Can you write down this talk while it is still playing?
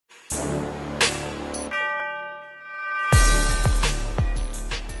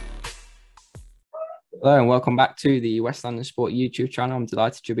Hello and welcome back to the West London Sport YouTube channel. I'm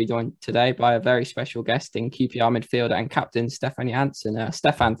delighted to be joined today by a very special guest in QPR midfielder and captain Stefan Johansen.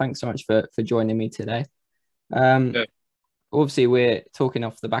 Stefan, thanks so much for joining me today. Um, Yeah, Obviously, we're talking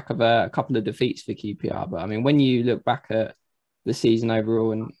off the back of a couple of defeats for QPR, but I mean, when you look back at the season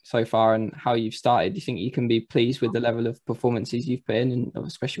overall and so far and how you've started, do you think you can be pleased with the level of performances you've put in, and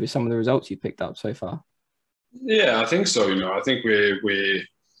especially with some of the results you've picked up so far? yeah, I think so. I think we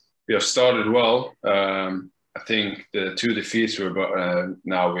have started well. I think the two defeats were, but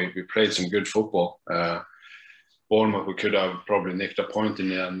now we played some good football. Bournemouth, we could have probably nicked a point in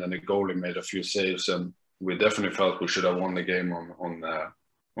the end, and the goalie made a few saves, and we definitely felt we should have won the game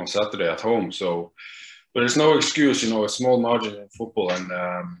on Saturday at home. So, but it's no excuse, a small margin in football, and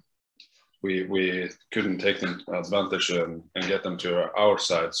we couldn't take them advantage and get them to our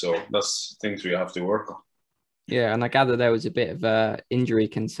side. So that's things we have to work on. Yeah, and I gather there was a bit of a injury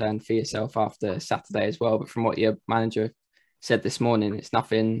concern for yourself after Saturday as well. But from what your manager said this morning, it's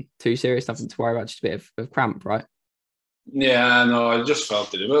nothing too serious, nothing to worry about, just a bit of cramp, right? Yeah, no, I just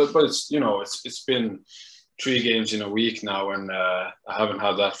felt it, but it's been 3 games in a week now, and I haven't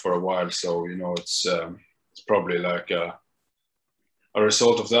had that for a while. So it's probably like a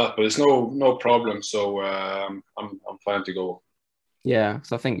result of that, but it's no problem. So I'm fine to go. Yeah,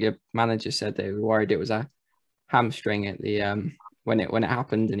 so I think your manager said they were worried it was a hamstring at the when it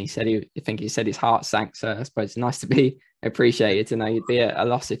happened, and he said I think he said his heart sank. So I suppose it's nice to be appreciated to know you'd be a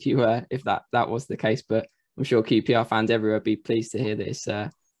loss if you were if that was the case. But I'm sure QPR fans everywhere would be pleased to hear that it's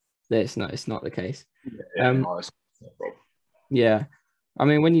not the case. Yeah, Um, no, it's no problem. yeah, I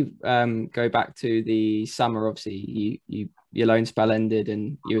mean when you go back to the summer, obviously your loan spell ended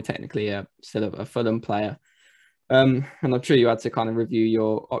and you were technically still a Fulham player. And I'm sure you had to kind of review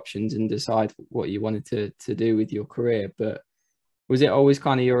your options and decide what you wanted to do with your career. But was it always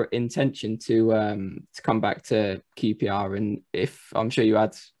kind of your intention to come back to QPR? And if I'm sure you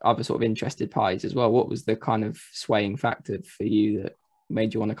had other sort of interested parties as well, what was the kind of swaying factor for you that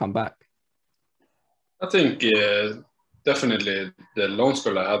made you want to come back? I think definitely the loan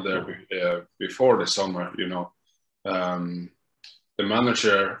spell I had there before the summer. Um, the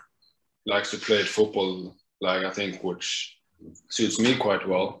manager likes to play football, like I think, which suits me quite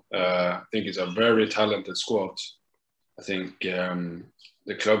well. I think it's a very talented squad. I think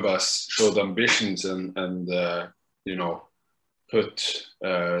the club has showed ambitions and you know put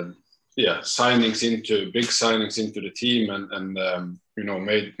signings into big signings into the team and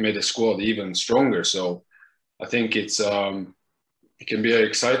made the squad even stronger. So I think it can be an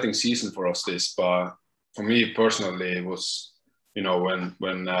exciting season for us. But for me personally, it was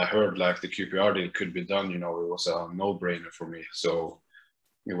when I heard like the QPR deal could be done, it was a no-brainer for me. So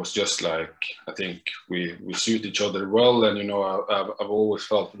it was just like I think we suit each other well, and I've always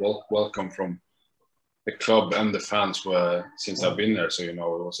felt welcome from the club and the fans were since I've been there. So it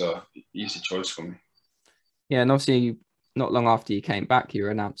was a easy choice for me. Yeah, and obviously not long after you came back, you were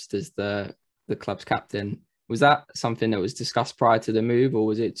announced as the club's captain. Was that something that was discussed prior to the move, or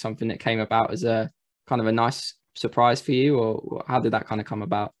was it something that came about as a kind of a nice surprise for you, or how did that kind of come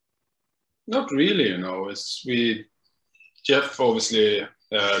about? Not really, It's we Jeff obviously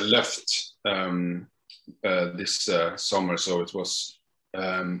left this summer, so it was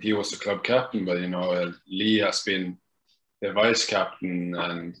he was the club captain, but Lee has been the vice captain,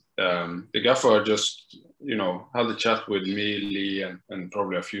 and the gaffer just had a chat with me, Lee, and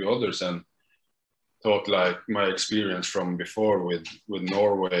probably a few others, and thought like my experience from before with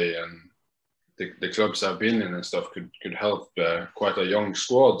Norway and the clubs I've been in and stuff could help quite a young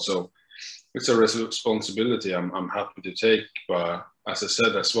squad. So it's a responsibility I'm happy to take. But as I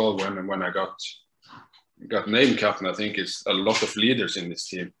said as well, when I got named captain, I think it's a lot of leaders in this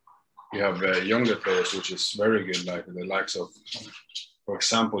team. You have younger players, which is very good, like the likes of, for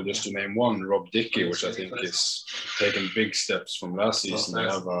example, just to name one, Rob Dickey, which I think is taking big steps from last season.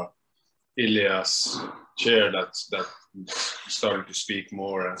 I have Ilias chair that's starting to speak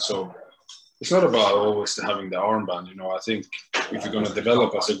more, and so it's not about always having the armband. I think if you're going to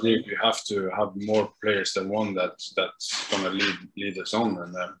develop as a group, you have to have more players than one that's going to lead us on,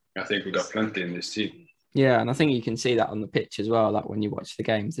 and I think we got plenty in this team. Yeah, and I think you can see that on the pitch as well. Like when you watch the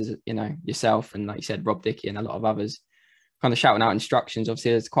games, there's yourself and like you said, Rob Dickey and a lot of others kind of shouting out instructions.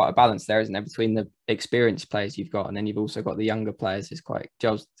 Obviously, there's quite a balance there, isn't there, between the experienced players you've got and then you've also got the younger players. It's quite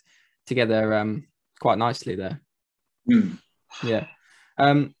gels together quite nicely there. Mm. Yeah.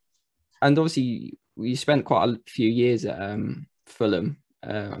 And obviously you spent quite a few years at Fulham.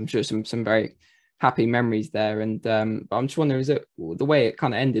 I'm sure some very happy memories there. And but I'm just wondering, is it the way it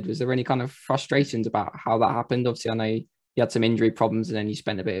kind of ended? Was there any kind of frustrations about how that happened? Obviously, I know you had some injury problems and then you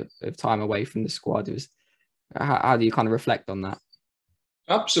spent a bit of time away from the squad. It was how do you kind of reflect on that?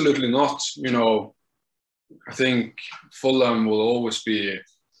 Absolutely not. I think Fulham will always be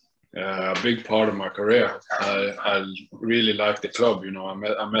a big part of my career. I really like the club.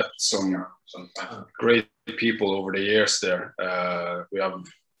 I met some great people over the years there. We have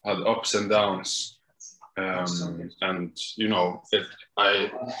had ups and downs, and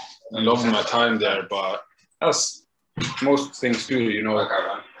I love my time there. But as most things do,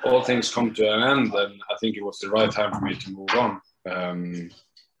 all things come to an end, and I think it was the right time for me to move on.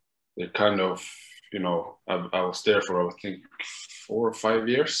 It kind of, I was there for I think 4 or 5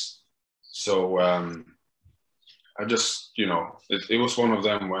 years. So I just, it was one of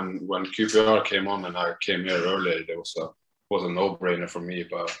them when QPR came on and I came here earlier. It was a no-brainer for me.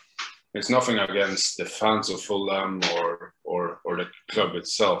 But it's nothing against the fans of Fulham or the club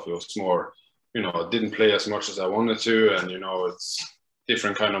itself. It was more, I didn't play as much as I wanted to, and it's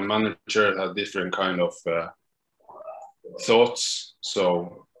different kind of manager, had different kind of thoughts.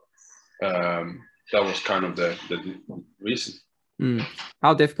 So that was kind of the reason.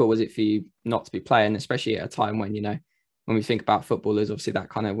 How difficult was it for you not to be playing, especially at a time when, when we think about footballers, obviously that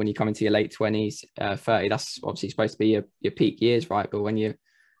kind of, when you come into your late 20s, 30, that's obviously supposed to be your peak years, right? But when you're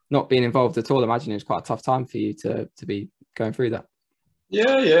not being involved at all, I imagine it was quite a tough time for you to be going through that.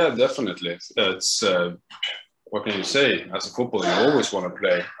 Yeah, definitely. It's, what can you say? As a footballer, you always want to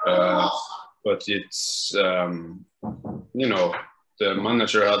play. But it's, the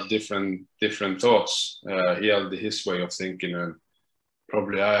manager had different thoughts. He had his way of thinking, and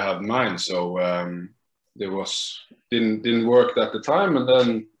probably I had mine. So there didn't work at the time, and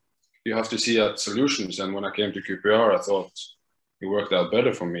then you have to see at solutions. And when I came to QPR, I thought it worked out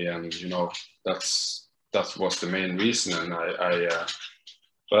better for me, and that was the main reason. And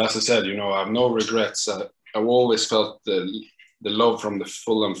but as I said, I have no regrets. I've always felt the love from the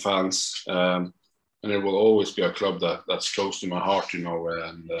Fulham fans. And it will always be a club that's close to my heart,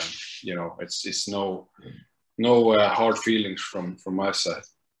 and it's no hard feelings from my side.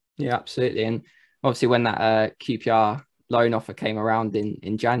 Yeah, absolutely. And obviously, when that QPR loan offer came around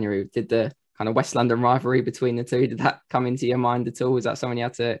in January, did the kind of West London rivalry between the two, did that come into your mind at all? Was that something you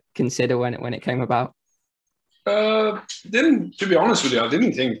had to consider when it came about? To be honest with you, I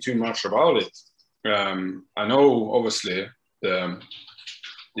didn't think too much about it. I know obviously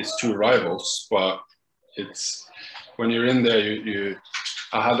these two rivals, but it's when you're in there,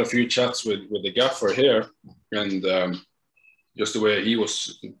 I had a few chats with the gaffer here, and just the way he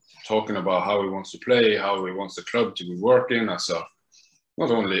was talking about how he wants to play, how he wants the club to be working as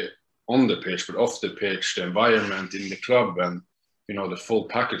not only on the pitch but off the pitch, the environment in the club, and the full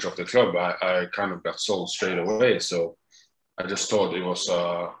package of the club. I kind of got sold straight away. So I just thought it was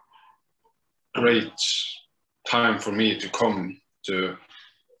a great time for me to come to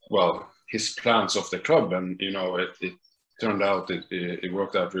his plans of the club, and it turned out it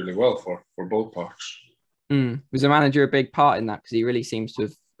worked out really well for both parts. Was the manager a big part in that? Because he really seems to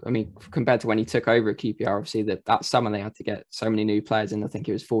have, compared to when he took over at QPR, obviously that summer they had to get so many new players in. I think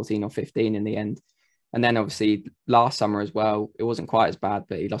it was 14 or 15 in the end. And then obviously last summer as well, it wasn't quite as bad,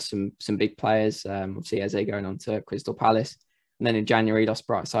 but he lost some big players. Obviously Eze going on to Crystal Palace, and then in January he lost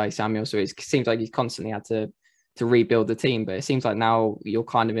Brightside Samuel. So it seems like he's constantly had to rebuild the team. But it seems like now you're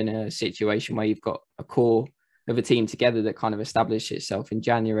kind of in a situation where you've got a core of a team together that kind of established itself in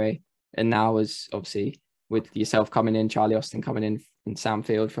January, and now as obviously with yourself coming in, Charlie Austin coming in Sam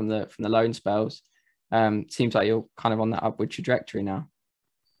Field from the loan spells, seems like you're kind of on that upward trajectory now.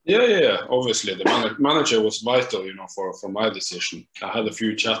 Yeah. Obviously, the manager was vital, for my decision. I had a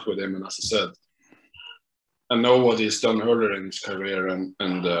few chats with him, and as I said, I know what he's done earlier in his career and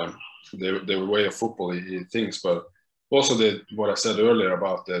the way of football he thinks, but also what I said earlier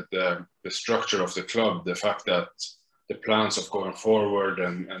about the structure of the club, the fact that the plans of going forward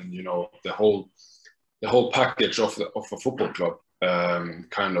and the whole package of a football club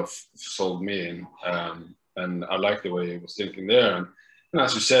kind of sold me in, and I like the way he was thinking there. And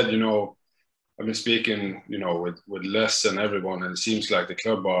as you said, I've been speaking, with Les and everyone, and it seems like the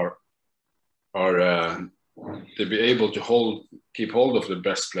club are to be able to keep hold of the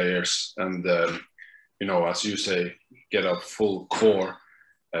best players, and as you say, get a full core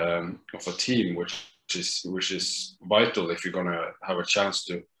of a team, which is vital if you're gonna have a chance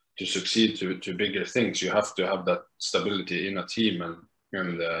to succeed to bigger things. You have to have that stability in a team,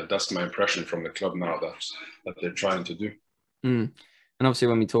 and that's my impression from the club now that they're trying to do. And obviously,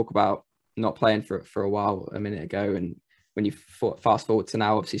 when we talk about not playing for a while a minute ago, and when you fast forward to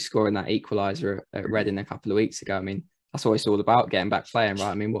now, obviously scoring that equaliser at Reading a couple of weeks ago, that's what it's all about, getting back playing,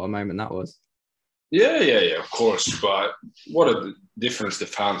 right? What a moment that was. Yeah, of course. But what a difference the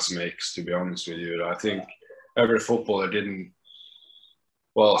fans makes, to be honest with you. I think every footballer didn't.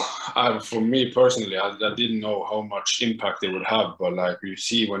 Well, for me personally, I didn't know how much impact it would have. But like you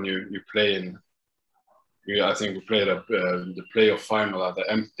see when you play in, I think we played the playoff final at the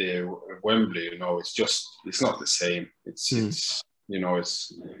empty Wembley. You know, it's not the same. It's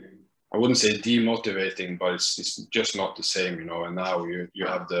I wouldn't say demotivating, but it's just not the same. You know, and now you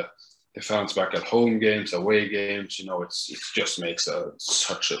have the fans back at home games, away games. You know, it just makes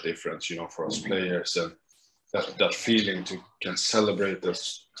such a difference. You know, for us players, and that feeling to can celebrate a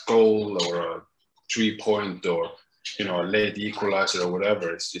goal or a 3-point or a late equalizer or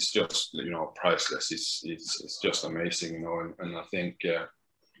whatever. It's just priceless. It's just amazing. You know, and I think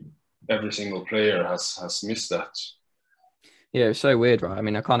every single player has missed that. Yeah, it was so weird, right? I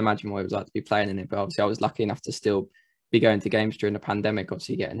mean, I can't imagine what it was like to be playing in it, but obviously I was lucky enough to still be going to games during the pandemic,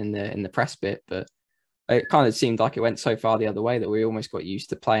 obviously getting in the press bit, but it kind of seemed like it went so far the other way that we almost got used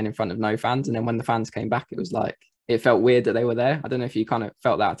to playing in front of no fans. And then when the fans came back, it was like, it felt weird that they were there. I don't know if you kind of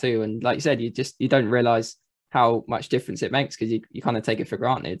felt that too. And like you said, you don't realize how much difference it makes because you kind of take it for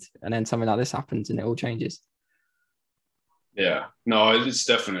granted. And then something like this happens and it all changes. Yeah, no, it's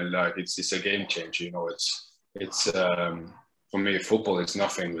definitely like, it's a game changer. You know, it's for me, football is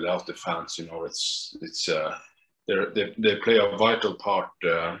nothing without the fans. You know, they play a vital part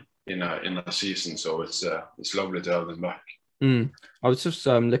in a season. So it's lovely to have them back. I was just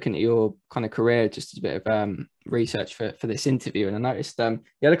looking at your kind of career, just a bit of research for this interview, and I noticed you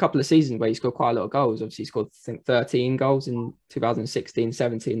had a couple of seasons where you scored quite a lot of goals. Obviously, you scored, I think, 13 goals in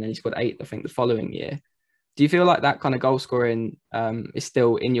 2016-17, then you scored 8, I think, the following year. Do you feel like that kind of goal scoring is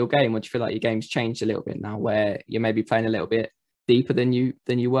still in your game, or do you feel like your game's changed a little bit now, where you're maybe playing a little bit deeper than you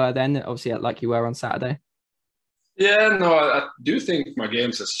were then, obviously, like you were on Saturday? Yeah, no, I do think my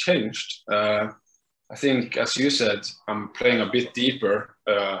games has changed. I think, as you said, I'm playing a bit deeper,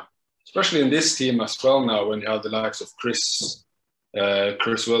 especially in this team as well now, when you have the likes of Chris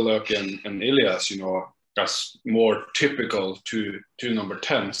Willock and Ilias, you know, that's more typical to number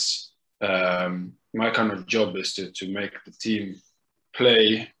 10s. My kind of job is to make the team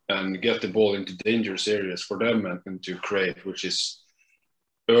play and get the ball into dangerous areas for them and to create, which is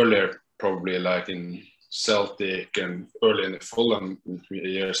earlier probably like in Celtic and early in the Fulham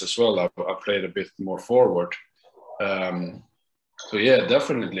years as well. I played a bit more forward. So yeah,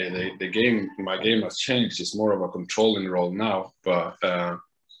 definitely my game has changed. It's more of a controlling role now, but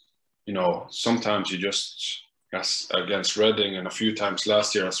sometimes you just, as against Reading and a few times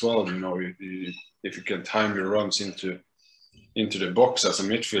last year as well, if you can time your runs into the box as a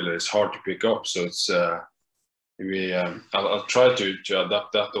midfielder, it's hard to pick up. So it's I'll try to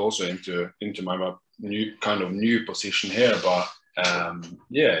adapt that also into my new position here. But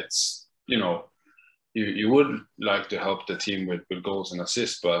it's you would like to help the team with goals and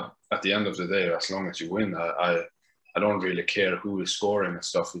assists, but at the end of the day, as long as you win, I don't really care who is scoring and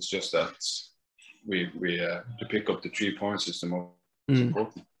stuff. It's just that we to pick up the 3 points is the most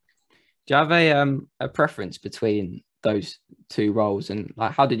important. Do you have a preference between those two roles, and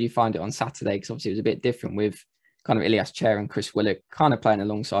like how did you find it on Saturday? Because obviously it was a bit different with kind of Ilias Chair and Chris Willock kind of playing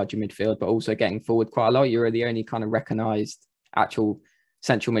alongside your midfield, but also getting forward quite a lot. You were the only kind of recognised actual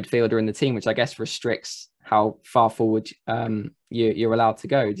central midfielder in the team, which I guess restricts how far forward you're allowed to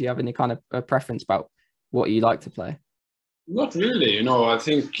go. Do you have any kind of a preference about what you like to play? Not really. I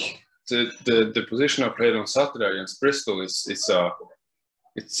think the position I played on Saturday against Bristol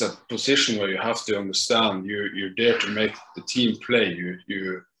it's a position where you have to understand you're there to make the team play.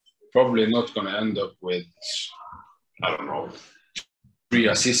 You're probably not going to end up with, I don't know, 3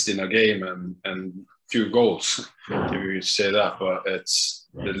 assists in a game and few goals, if you say that. But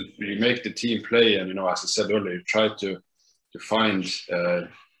you make the team play, and as I said earlier, you try to find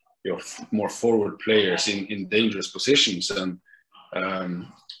your more forward players in dangerous positions. And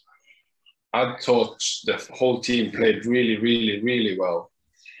I thought the whole team played really, really, really well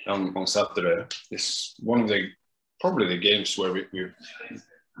on Saturday. It's one of probably the games where we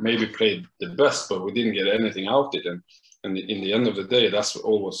maybe played the best, but we didn't get anything out of it. And in the end of the day, that's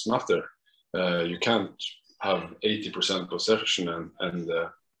all what's matter. You can't have 80% possession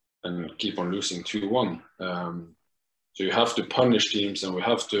and keep on losing 2-1. So you have to punish teams, and we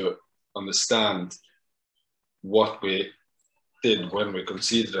have to understand what we did when we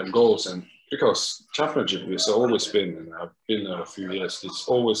conceded them goals. And because championship has always been, and I've been there a few years, it's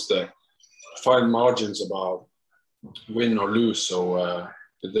always the fine margins about win or lose. So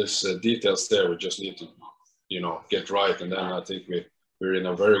there's details there we just need to get right, and then I think we're in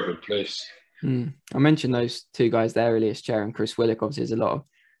a very good place. I mentioned those two guys there, Ilias Chair and Chris Willock. Obviously there's a lot of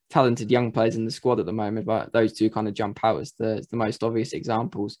talented young players in the squad at the moment, but those two kind of jump out as the most obvious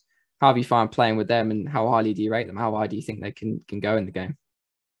examples. How have you found playing with them, and how highly do you rate them? How high do you think they can go in the game?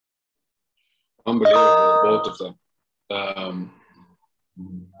 Unbelievable, both of them.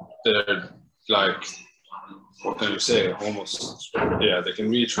 They're like, what can you say? Almost, yeah, they can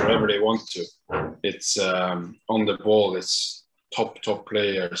reach wherever they want to. It's on the ball. It's top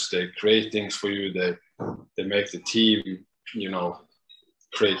players. They create things for you. They make the team,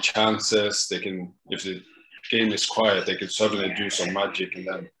 create chances. They can, if the game is quiet, they can suddenly do some magic, and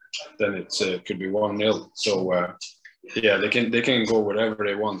then it could be 1-0. So yeah, they can go wherever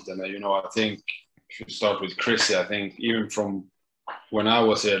they want. And I think if you start with Chrissy, I think even from when I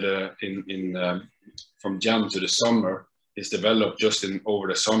was here from Jan to the summer, he's developed just over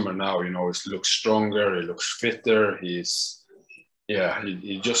the summer now. He looks stronger, he looks fitter. He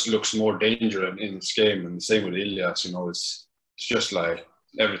just looks more dangerous in his game. And the same with Ilias. It's just like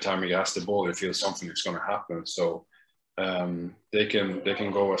every time he has the ball, he feels something is going to happen. So they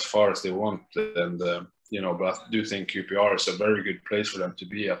can go as far as they want. And but I do think QPR is a very good place for them to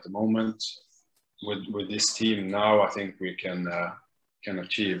be at the moment. With this team now, I think we can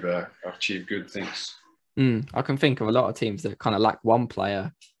achieve good things. I can think of a lot of teams that kind of lack one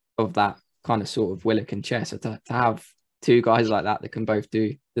player of that kind of sort of Willock and Chess. So to have two guys like that can both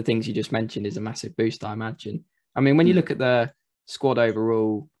do the things you just mentioned is a massive boost, I imagine. I mean, when you look at the squad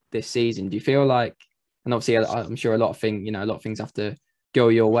overall this season, do you feel like, and obviously I'm sure a lot of things have to go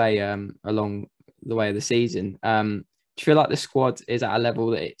your way along the way of the season. Do you feel like the squad is at a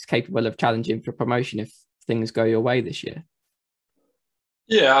level that it's capable of challenging for promotion if things go your way this year?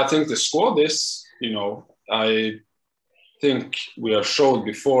 Yeah, I think the squad is, I think we have showed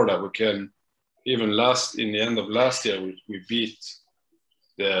before that we can, even in the end of last year, we beat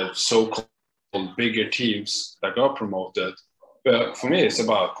the so-called bigger teams that got promoted. But for me, it's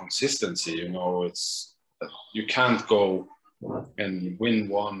about consistency. You can't go and win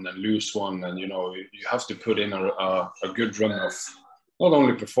one and lose one, and you have to put in a good run of not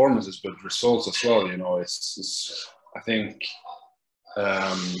only performances but results as well. I think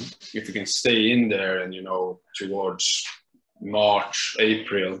if you can stay in there and towards March,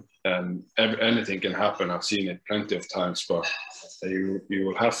 April, and anything can happen. I've seen it plenty of times, but you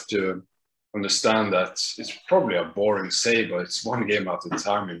will have to understand that it's probably a boring say, but it's one game at a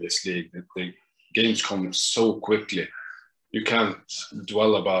time in this league. The games come so quickly. You can't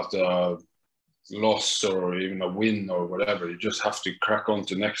dwell about a loss or even a win or whatever. You just have to crack on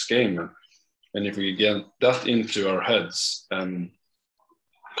to next game. And if we get that into our heads and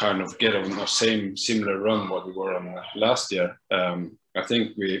kind of get on the similar run what we were on last year, I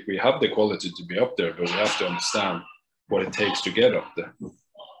think we have the quality to be up there, but we have to understand what it takes to get up there.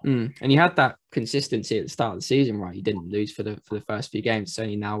 And you had that consistency at the start of the season, right? You didn't lose for the first few games. It's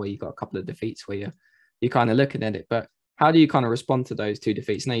only now where you got a couple of defeats where you're kind of looking at it. But how do you kind of respond to those two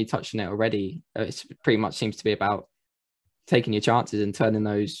defeats? I know you touched on it already. It pretty much seems to be about taking your chances and turning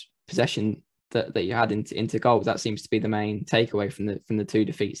those possession that you had into goals. That seems to be the main takeaway from the two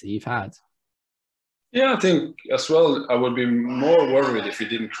defeats that you've had. Yeah, I think as well, I would be more worried if we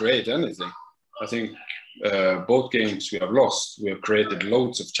didn't create anything. I think both games we have lost, we have created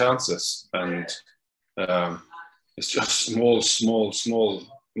loads of chances, and it's just small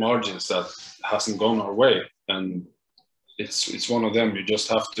margins that hasn't gone our way. And it's one of them. You just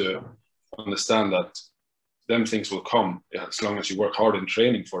have to understand that them things will come as long as you work hard in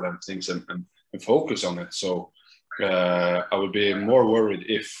training for them things and focus on it. So I would be more worried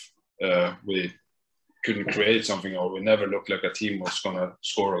if we couldn't create something or we never looked like a team was going to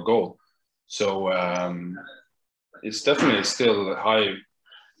score a goal. So it's definitely still high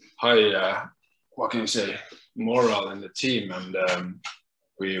what can you say, morale in the team, and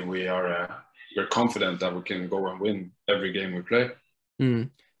we're confident that we can go and win every game we play.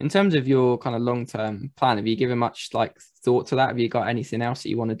 In terms of your kind of long-term plan, have you given much thought to that? Have you got anything else that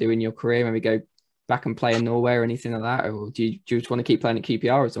you want to do in your career? Maybe go back and play in Norway or anything like that? Or do you just want to keep playing at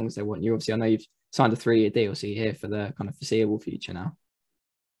QPR as long as they want you? Obviously, I know you've signed a 3-year deal, so you're here for the kind of foreseeable future now.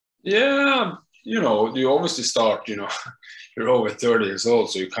 Yeah, you obviously start, you're over 30 years old,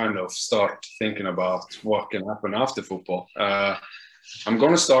 so you kind of start thinking about what can happen after football. I'm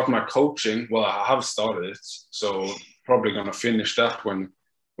going to start my coaching. Well, I have started it, so probably going to finish that when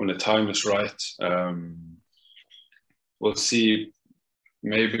the time is right. We'll see,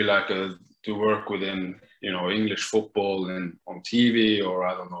 maybe to work within, English football and on TV, or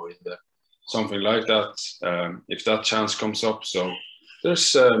I don't know, something like that, if that chance comes up. So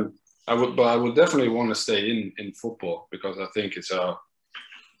there's, I would definitely want to stay in football, because I think it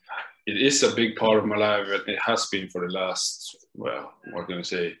is a big part of my life. It has been for the last, well, what can I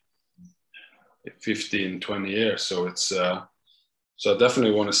say, 15, 20 years. So it's so I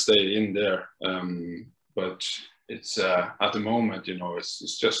definitely want to stay in there. But it's at the moment, you know,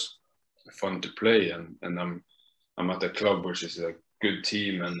 it's just fun to play, and I'm at a club which is a good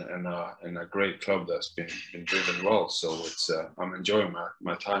team and a great club that's been driven well. So it's I'm enjoying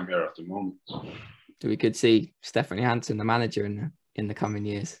my time here at the moment. So we could see Stefan Johansen, the manager, in the coming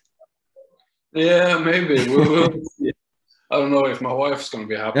years. Yeah, maybe we'll see. I don't know if my wife's going to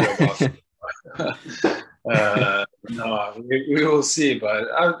be happy about it. No, we will see. But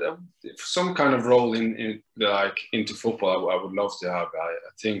some kind of role in like into football, I would love to have. I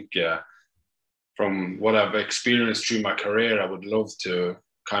think from what I've experienced through my career, I would love to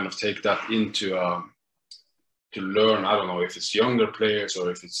kind of take that into to learn. I don't know if it's younger players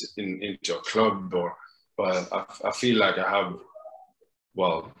or if it's into a club, but I feel like I have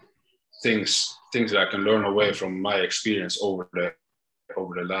things that I can learn away from my experience over the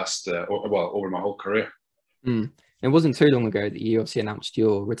last over my whole career. It wasn't too long ago that you obviously announced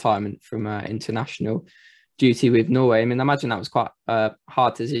your retirement from international duty with Norway. I mean, I imagine that was quite a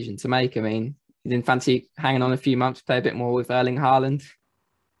hard decision to make. I mean, you didn't fancy hanging on a few months, play a bit more with Erling Haaland?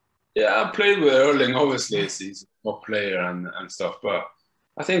 Yeah, I played with Erling. Obviously, he's a top player and stuff, but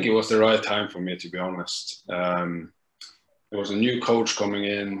I think it was the right time for me, to be honest. There was a new coach coming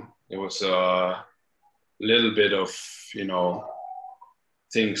in. It was a little bit of, you know,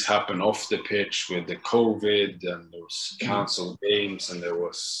 things happen off the pitch with the COVID, and there was cancelled games, and there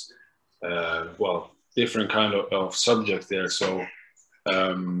was different kind of subject there. So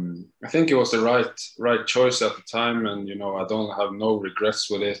I think it was the right choice at the time, and you know, I don't have no regrets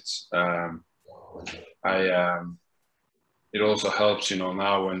with it. It also helps, you know,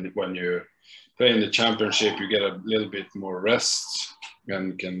 now when you play in the championship, you get a little bit more rest,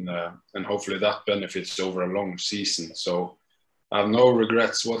 and can and hopefully that benefits over a long season. So I have no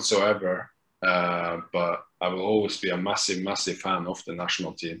regrets whatsoever, but I will always be a massive fan of the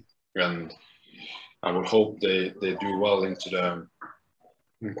national team, and I will hope they do well into the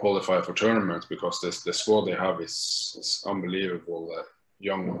qualify for tournaments, because the squad they have is unbelievable.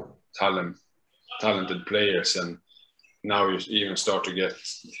 Young talented players, and now you even start to get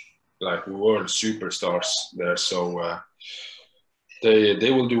like world superstars there. So they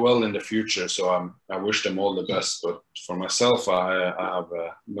will do well in the future. So I wish them all the best. But for myself, I have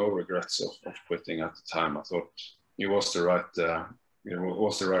no regrets of quitting at the time. I thought it was the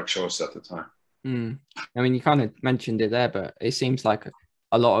right choice at the time. I mean, you kind of mentioned it there, but it seems like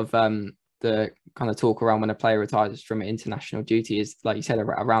a lot of the kind of talk around when a player retires from international duty is, like you said,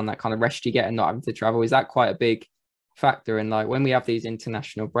 around that kind of rest you get and not having to travel. Is that quite a big factor? And like when we have these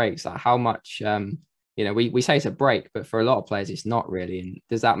international breaks, like how much, you know, we say it's a break, but for a lot of players, it's not really. And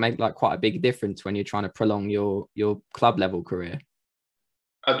does that make like quite a big difference when you're trying to prolong your club level career?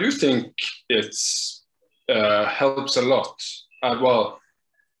 I do think it's helps a lot. Well,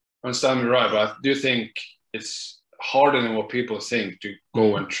 understand me right, but I do think it's harder than what people think to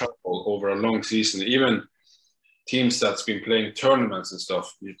go and travel over a long season. Even teams that's been playing tournaments and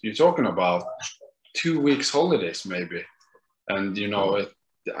stuff, you're talking about 2 weeks holidays maybe. And you know,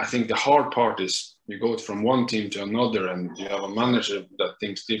 I think the hard part is you go from one team to another, and you have a manager that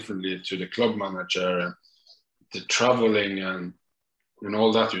thinks differently to the club manager, and the traveling and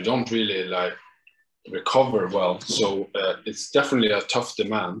all that, you don't really like recover well. So it's definitely a tough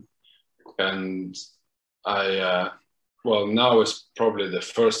demand. And now it's probably the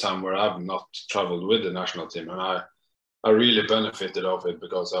first time where I've not traveled with the national team, and I really benefited of it,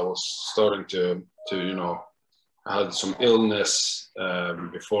 because I was starting to you know, I had some illness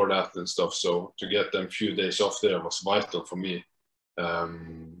before that and stuff. So to get them few days off there was vital for me.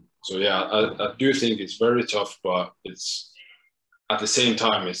 So yeah, I do think it's very tough, but it's at the same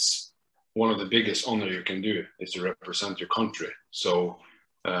time, it's one of the biggest honor you can do is to represent your country. So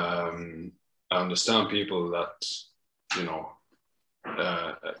I understand people that, you know,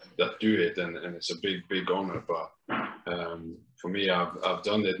 that do it, and it's a big honor. But for me, I've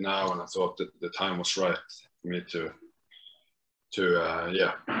done it now, and I thought that the time was right for me to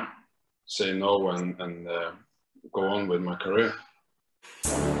say no and go on with my career.